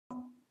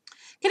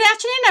Good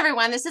afternoon,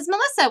 everyone. This is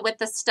Melissa with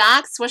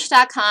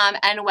thestockswoosh.com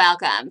and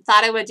welcome.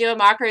 Thought I would do a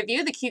market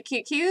review, the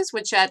QQQs,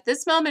 which at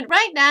this moment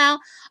right now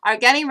are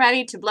getting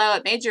ready to blow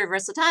at major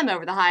reversal time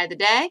over the high of the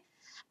day.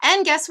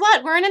 And guess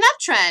what? We're in an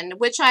uptrend,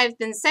 which I've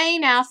been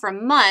saying now for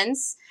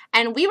months.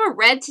 And we were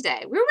red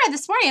today. We were red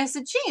this morning. I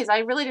said, geez, I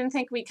really didn't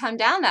think we'd come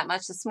down that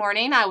much this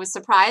morning. I was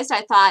surprised.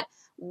 I thought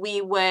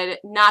we would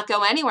not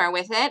go anywhere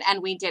with it,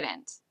 and we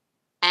didn't.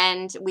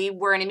 And we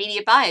were an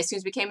immediate buy as soon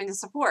as we came into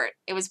support.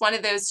 It was one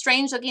of those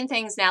strange looking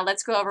things. Now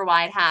let's go over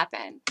why it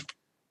happened.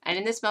 And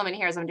in this moment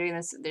here, as I'm doing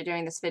this, they're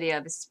doing this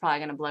video, this is probably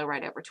going to blow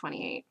right over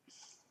 28.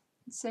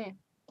 Let's see.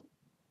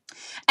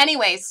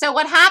 Anyway, so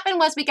what happened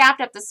was we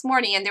gapped up this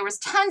morning and there was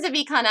tons of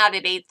econ out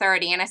at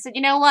 8:30. And I said,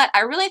 you know what?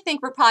 I really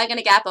think we're probably going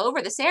to gap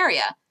over this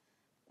area.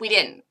 We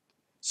didn't.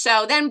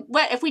 So then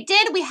what if we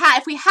did, we would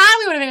have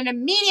been an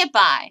immediate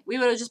buy. We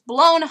would have just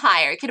blown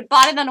higher. You could have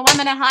bought it on a 1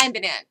 minute high and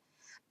been in.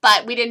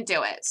 But we didn't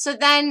do it. So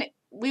then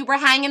we were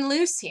hanging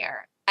loose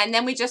here. And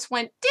then we just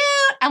went,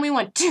 dude, and we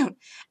went, dude.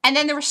 And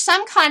then there was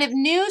some kind of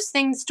news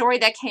story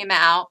that came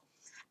out.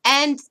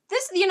 And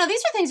this, these are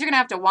things you're going to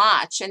have to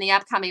watch in the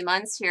upcoming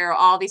months here.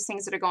 All these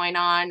things that are going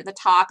on, the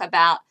talk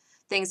about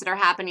things that are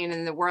happening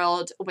in the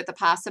world with the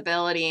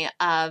possibility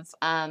of,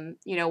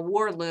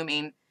 war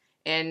looming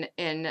in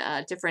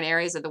different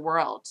areas of the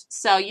world.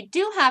 So you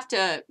do have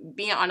to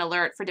be on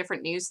alert for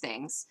different news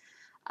things.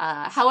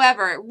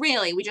 However,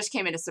 really, we just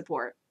came into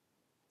support.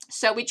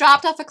 So we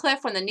dropped off a cliff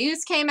when the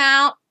news came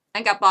out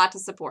and got bought to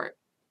support.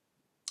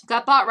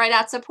 Got bought right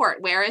at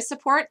support. Where is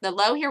support? The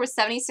low here was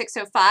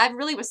 76.05,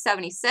 really was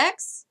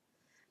 76.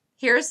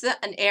 Here's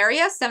an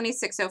area,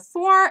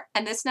 76.04,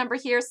 and this number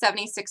here,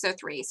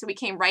 76.03. So we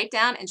came right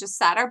down and just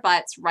sat our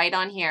butts right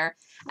on here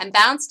and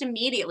bounced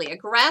immediately,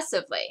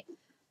 aggressively.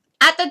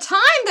 At the time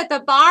that the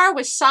bar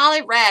was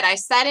solid red, I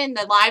said in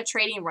the live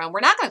trading room, we're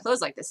not going to close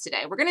like this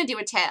today. We're going to do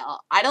a tail.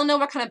 I don't know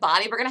what kind of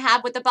body we're going to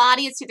have with the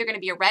body. It's either going to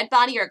be a red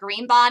body or a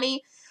green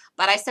body.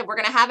 But I said we're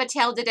going to have a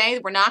tail today.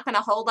 We're not going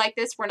to hold like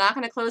this. We're not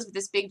going to close with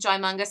this big,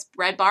 humongous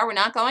red bar. We're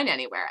not going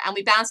anywhere. And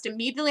we bounced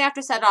immediately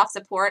after set off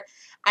support.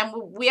 And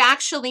we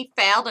actually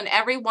failed on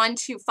every 1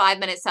 to 5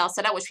 minute sell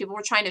setup, which people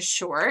were trying to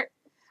short,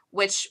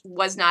 which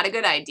was not a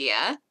good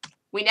idea.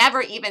 We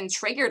never even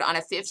triggered on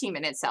a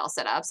 15-minute sell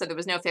setup, so there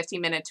was no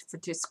 15-minute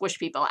to squish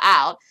people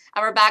out.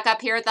 And we're back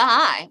up here at the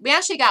high. We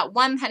actually got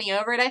 1 penny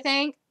over it, I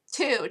think.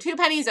 Two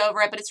pennies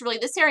over it, but it's really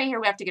this area here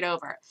we have to get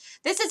over.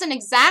 This is an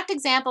exact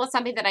example of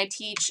something that I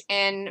teach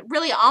in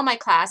really all my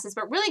classes,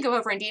 but really go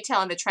over in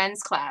detail in the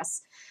trends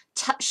class.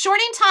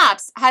 Shorting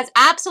tops has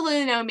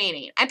absolutely no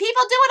meaning, and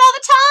people do it all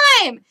the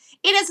time.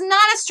 It is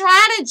not a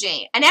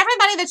strategy, and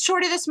everybody that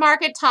shorted this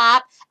market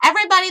top,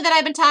 everybody that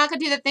I've been talking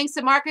to that thinks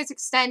the market is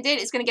extended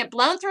is going to get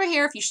blown through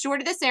here if you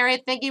shorted this area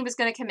thinking it was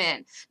going to come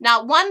in.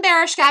 Not one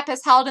bearish gap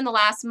has held in the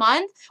last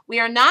month. We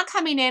are not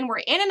coming in. We're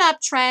in an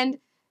uptrend.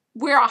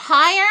 We're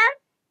higher.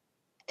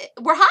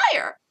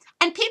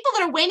 And people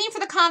that are waiting for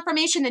the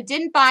confirmation that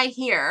didn't buy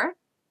here,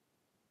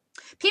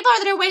 people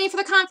that are waiting for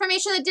the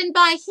confirmation that didn't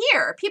buy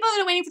here. People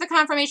that are waiting for the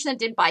confirmation that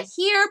didn't buy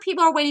here.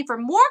 People are waiting for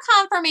more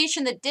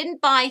confirmation that didn't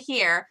buy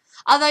here.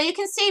 Although you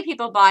can see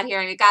people bought here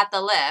and it got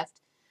the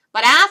lift.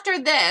 But after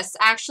this,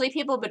 actually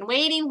people have been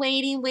waiting.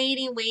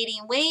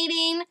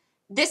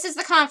 This is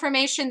the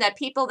confirmation that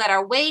people that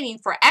are waiting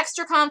for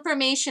extra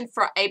confirmation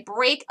for a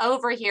break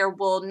over here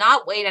will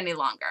not wait any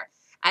longer.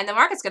 And the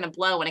market's going to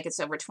blow when it gets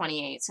over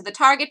 28. So the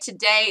target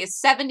today is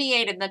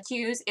 78 in the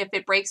Qs if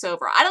it breaks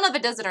over. I don't know if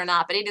it does it or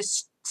not, but it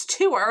is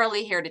too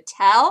early here to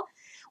tell.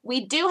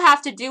 We do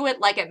have to do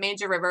it like at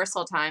major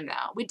reversal time,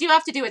 though. We do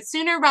have to do it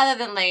sooner rather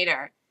than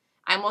later.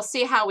 And we'll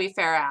see how we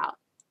fare out.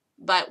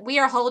 But we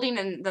are holding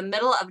in the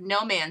middle of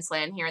no man's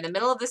land here, in the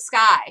middle of the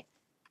sky.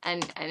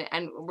 And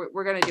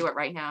we're going to do it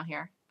right now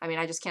here. I mean,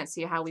 I just can't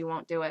see how we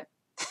won't do it.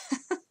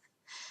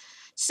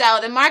 So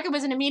the market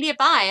was an immediate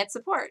buy at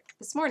support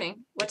this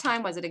morning. What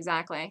time was it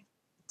exactly?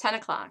 10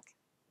 o'clock.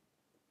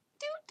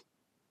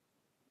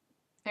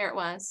 There it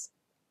was.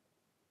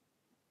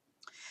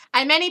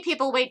 And many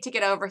people wait to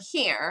get over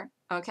here,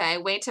 okay?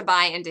 Wait to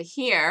buy into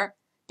here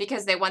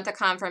because they want the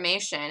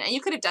confirmation. And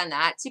you could have done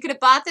that. So you could have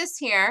bought this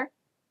here.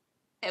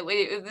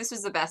 This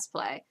was the best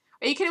play.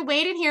 Or you could have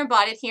waited here and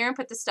bought it here and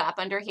put the stop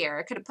under here.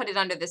 Or could have put it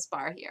under this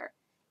bar here.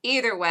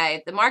 Either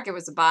way, the market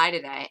was a buy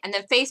today. And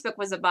then Facebook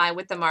was a buy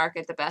with the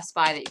market, the best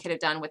buy that you could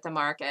have done with the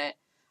market.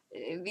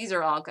 These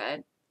are all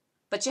good.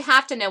 But you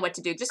have to know what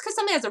to do. Just because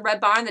something has a red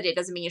bar on the day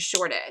doesn't mean you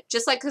short it.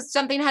 Just like because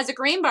something has a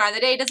green bar on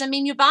the day doesn't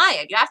mean you buy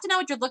it. You have to know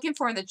what you're looking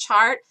for in the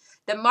chart.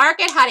 The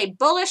market had a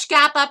bullish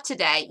gap up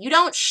today. You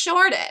don't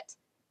short it.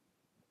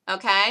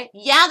 Okay?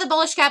 Yeah, the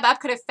bullish gap up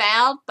could have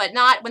failed, but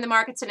not when the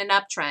market's in an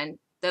uptrend.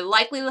 The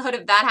likelihood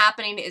of that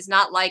happening is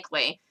not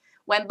likely.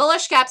 When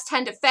bullish gaps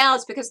tend to fail,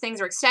 it's because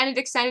things are extended,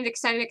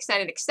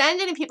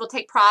 and people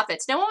take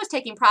profits. No one was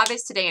taking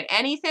profits today in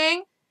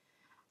anything.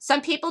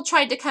 Some people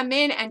tried to come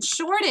in and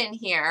short in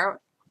here,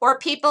 or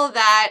people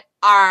that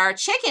are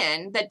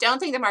chicken, that don't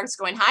think the market's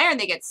going higher, and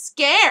they get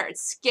scared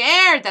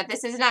that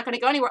this is not going to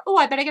go anywhere. Oh,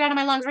 I better get out of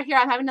my lungs right here.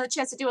 I'm having another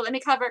chance to do it. Let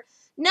me cover.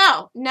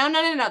 No.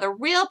 The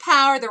real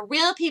power, the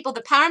real people,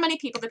 the power money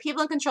people, the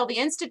people in control, the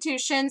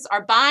institutions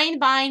are buying.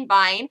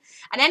 And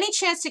any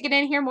chance to get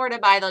in here more to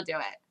buy, they'll do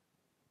it.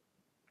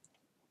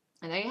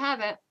 And there you have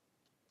it.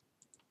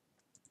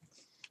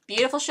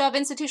 Beautiful show of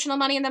institutional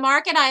money in the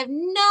market. I have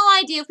no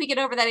idea if we get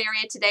over that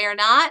area today or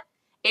not.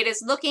 It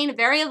is looking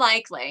very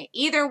likely.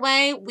 Either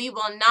way, we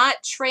will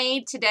not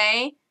trade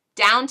today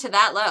down to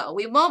that low.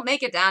 We won't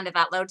make it down to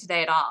that low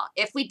today at all.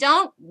 If we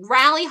don't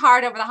rally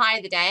hard over the high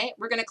of the day,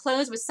 we're going to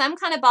close with some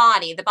kind of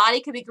body. The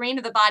body could be green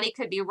or the body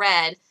could be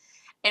red,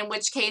 in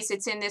which case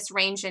it's in this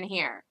range in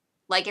here.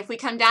 Like if we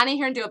come down in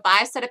here and do a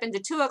buy setup into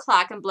 2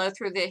 o'clock and blow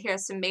through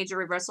here's some major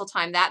reversal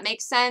time, that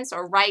makes sense,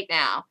 or right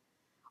now.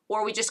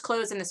 Or we just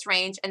close in this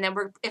range, and then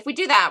if we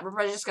do that,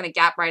 we're just going to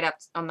gap right up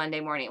on Monday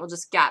morning. We'll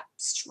just gap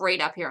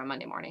straight up here on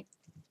Monday morning.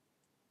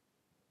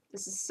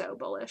 This is so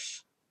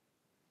bullish.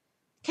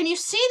 Can you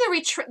see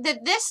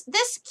this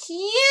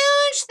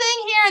huge thing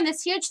here and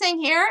this huge thing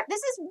here?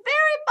 This is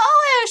very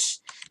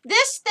bullish.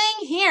 This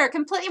thing here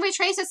completely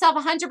retraced itself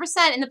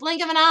 100% in the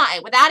blink of an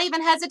eye without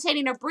even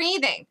hesitating or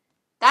breathing.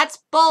 That's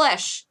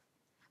bullish.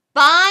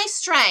 Buy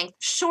strength,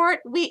 short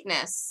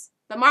weakness.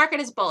 The market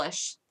is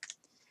bullish.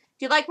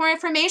 If you'd like more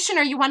information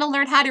or you want to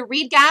learn how to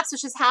read gaps,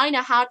 which is how I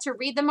know how to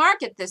read the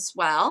market this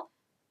well,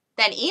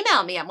 then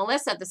email me at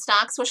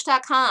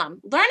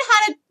melissa@thestockswoosh.com. Learn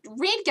how to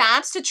read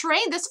gaps to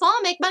trade this fall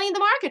and make money in the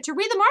market, to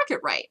read the market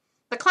right.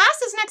 The class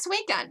is next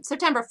weekend,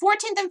 September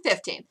 14th and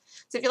 15th.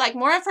 So if you'd like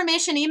more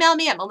information, email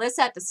me at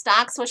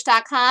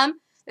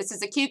melissa@thestockswoosh.com. This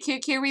is the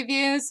QQQ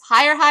Reviews.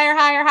 Higher.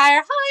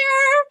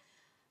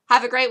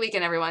 Have a great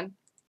weekend, everyone.